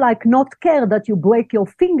kind of like not care that you break your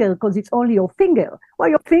finger because it's only your finger. Well,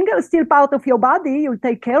 your finger is still part of your body. You'll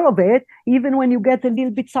take care of it, even when you get a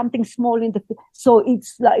little bit something small in the, so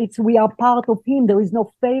we are part of him. There is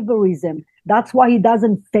no favorism. That's why he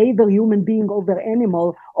doesn't favor human being over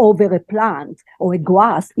animal, over a plant or a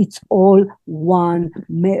grass. It's all one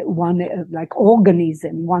like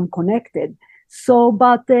organism, one connected. So,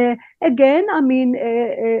 but again, I mean,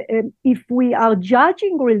 if we are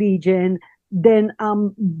judging religion, then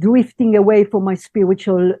I'm drifting away from my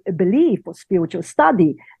spiritual belief or spiritual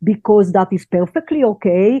study, because that is perfectly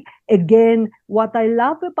okay. Again, what I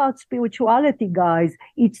love about spirituality, guys,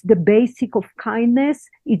 it's the basic of kindness.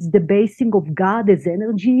 It's the basic of God as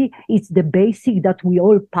energy. It's the basic that we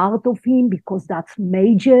all part of him, because that's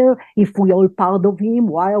major. If we all part of him,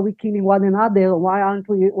 why are we killing one another? Why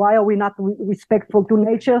are we not respectful to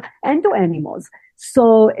nature and to animals?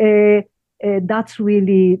 So, that's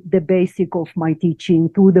really the basic of my teaching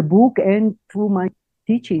through the book and through my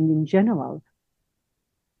teaching in general.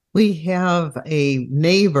 We have a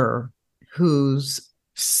neighbor whose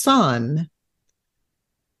son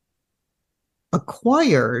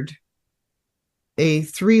acquired a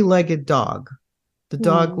 3-legged dog. The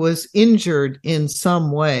dog was injured in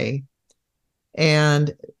some way,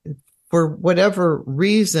 and for whatever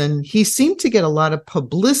reason, he seemed to get a lot of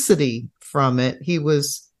publicity from it. He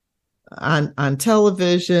was on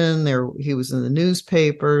television, he was in the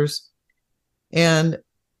newspapers, and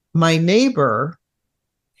my neighbor,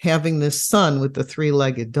 having this son with the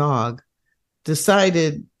 3-legged dog,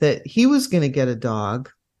 decided that he was going to get a dog,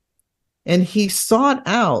 and he sought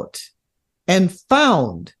out and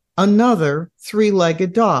found another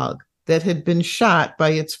 3-legged dog that had been shot by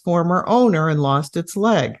its former owner and lost its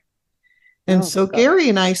leg. And so God. Gary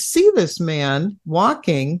and I see this man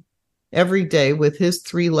walking every day with his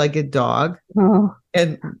 3-legged dog. Oh.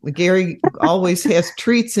 And Gary always has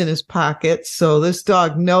treats in his pocket. So this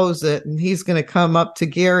dog knows it, and he's going to come up to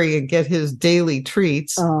Gary and get his daily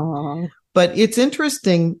treats. Oh. But it's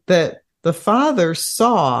interesting that the father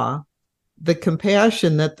saw the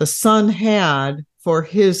compassion that the son had for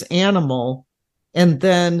his animal and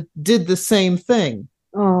then did the same thing.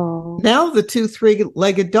 Oh. Now the 2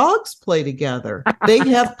 3-legged dogs play together. They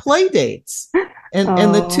have play dates.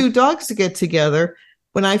 And the 2 dogs get together.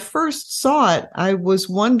 When I first saw it, I was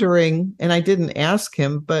wondering, and I didn't ask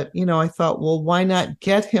him, but, I thought, well, why not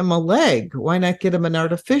get him a leg? Why not get him an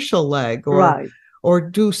artificial leg or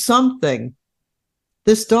do something?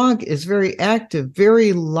 This dog is very active,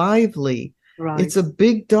 very lively. Right. It's a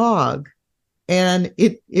big dog, and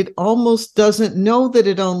it almost doesn't know that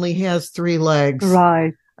it only has 3 legs.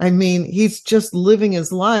 Right. I mean, he's just living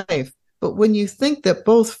his life. But when you think that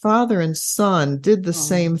both father and son did the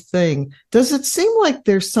same thing, does it seem like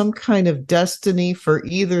there's some kind of destiny for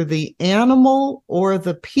either the animal or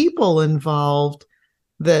the people involved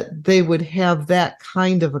that they would have that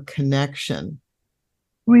kind of a connection?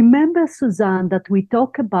 Remember, Suzanne, that we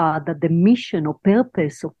talk about that the mission or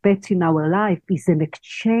purpose of pets in our life is an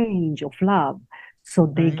exchange of love. So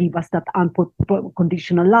they give us that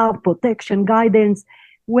unconditional love, protection, guidance.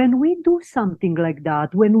 When we do something like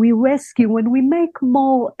that, when we make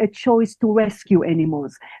more a choice to rescue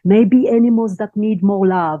animals, maybe animals that need more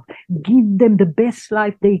love, give them the best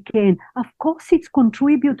life they can, of course it's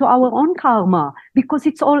contribute to our own karma, because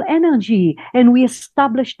it's all energy, and we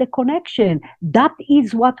establish the connection. That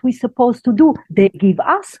is what we're supposed to do. They give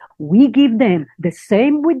us, we give them. The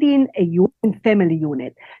same within a human family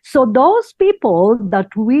unit. So those people that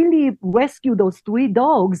really rescue those 3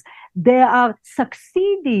 dogs, they are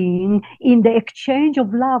succeeding in the exchange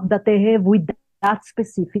of love that they have with that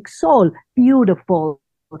specific soul. Beautiful.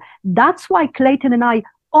 That's why Clayton and I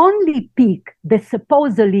only pick the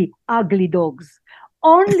supposedly ugly dogs.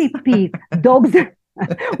 Only pick dogs.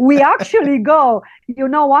 We actually go,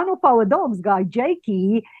 one of our dogs, guy,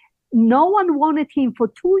 Jakey, no one wanted him for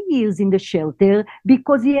 2 years in the shelter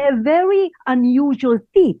because he had very unusual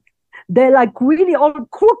teeth. They're like really all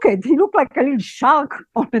crooked. He looked like a little shark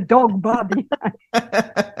on a dog body.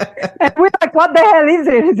 And we're like, what the hell is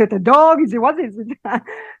it? Is it a dog? What is it?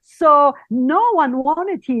 So no one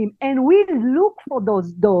wanted him. And we look for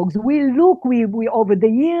those dogs. We over the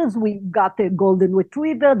years, we got a golden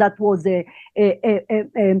retriever that was a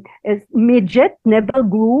midget, never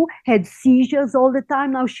grew, had seizures all the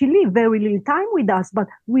time. Now she lived very little time with us, but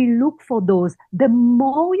we look for those. The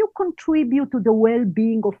more you contribute to the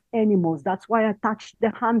well-being of animals, that's why I touch the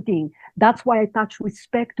hunting. That's why I touch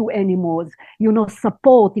respect to animals.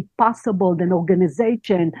 Support, if possible, an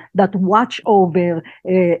organization that watch over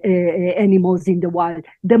animals in the wild.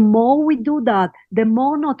 The more we do that, the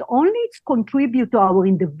more not only it's contribute to our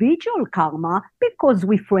individual karma, because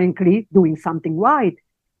we frankly doing something right,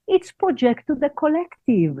 it's project to the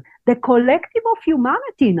collective. The collective of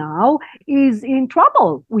humanity now is in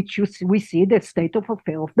trouble, which we see the state of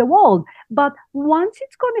affairs of the world. But once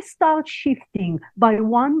it's going to start shifting by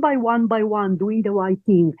one, doing the right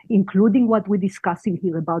thing, including what we're discussing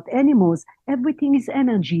here about animals, everything is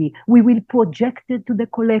energy. We will project it to the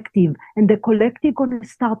collective, and the collective going to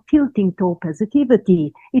start tilting toward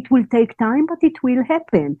positivity. It will take time, but it will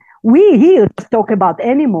happen. We here talk about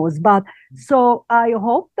animals, but so I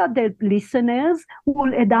hope that the listeners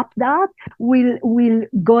will adapt that, will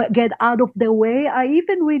go get out of their way. I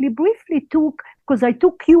even really briefly because I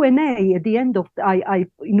took Q&A at the end of, I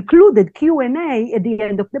included Q&A at the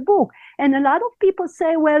end of the book. And a lot of people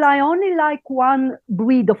say, well, I only like one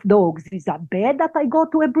breed of dogs. Is that bad that I go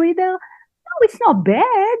to a breeder? No, it's not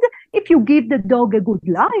bad. If you give the dog a good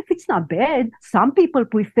life, it's not bad. Some people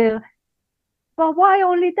prefer, but why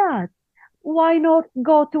only that? Why not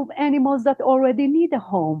go to animals that already need a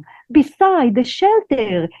home? Besides, the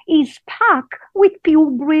shelter is packed with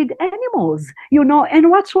purebred animals, and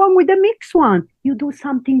what's wrong with the mixed one? You do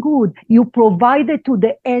something good. You provide it to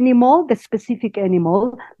the animal, the specific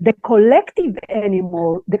animal, the collective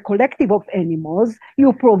of animals,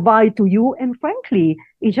 you provide to you, and frankly,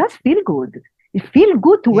 it just feels good. It feels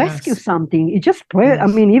good to rescue something. It just pray. Yes. I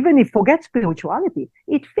mean, even if forget spirituality,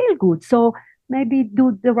 it feels good. So maybe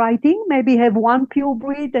do the right thing, maybe have one pure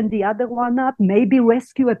breed and the other one not, maybe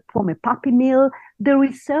rescue it from a puppy mill. There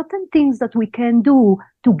is certain things that we can do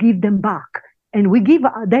to give them back. And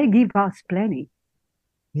they give us plenty.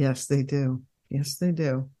 Yes, they do. Yes, they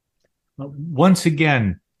do. Once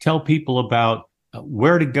again, tell people about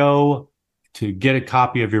where to go to get a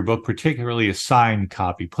copy of your book, particularly a signed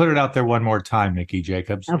copy. Put it out there one more time, Miki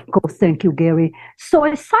Jacobs. Of course. Thank you, Gary. So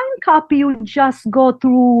a signed copy, you just go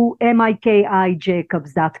through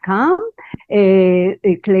mikijacobs.com.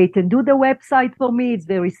 Clayton, do the website for me. It's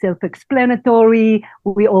very self-explanatory.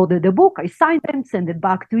 We order the book. I sign them, send it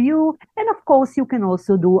back to you. And of course, you can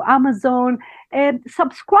also do Amazon.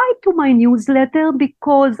 Subscribe to my newsletter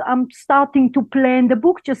because I'm starting to plan. The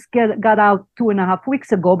book just got out 2.5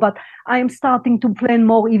 weeks ago, but I am starting to plan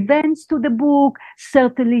more events to the book.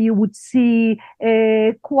 Certainly you would see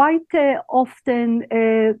quite often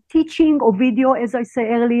teaching or video, as I said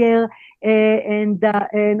earlier, and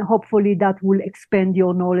hopefully that will expand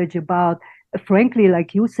your knowledge about, frankly,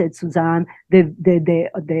 like you said, Suzanne,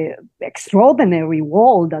 the extraordinary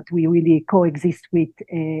world that we really coexist with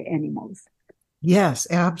animals. Yes,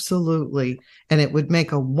 absolutely. And it would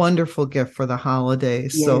make a wonderful gift for the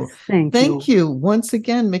holidays. Yes, so thank you once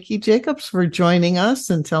again, Miki Jacobs, for joining us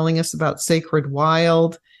and telling us about Sacred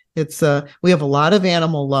Wild. It's we have a lot of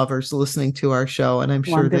animal lovers listening to our show, and I'm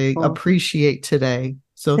sure they appreciate today.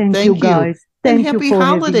 So thank you guys. And happy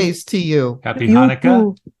holidays to you. Happy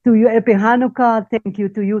Hanukkah. To you, happy Hanukkah. Thank you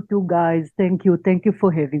to you too, guys. Thank you. Thank you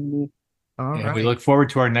for having me. And we look forward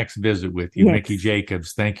to our next visit with you, Miki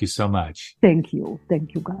Jacobs. Thank you so much. Thank you.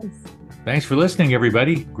 Thank you, guys. Thanks for listening,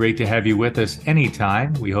 everybody. Great to have you with us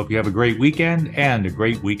anytime. We hope you have a great weekend and a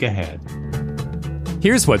great week ahead.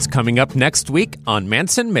 Here's what's coming up next week on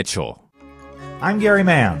Mantz and Mitchell. I'm Gary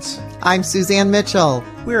Mantz. I'm Suzanne Mitchell.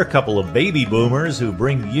 We're a couple of baby boomers who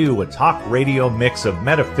bring you a talk radio mix of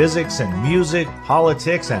metaphysics and music,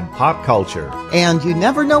 politics, and pop culture. And you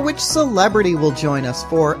never know which celebrity will join us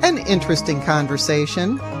for an interesting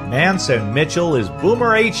conversation. Mantz and Mitchell is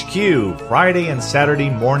Boomer HQ, Friday and Saturday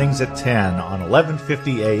mornings at 10 on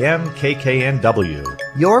 1150 AM KKNW.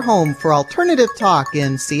 Your home for alternative talk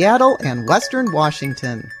in Seattle and Western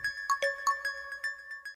Washington.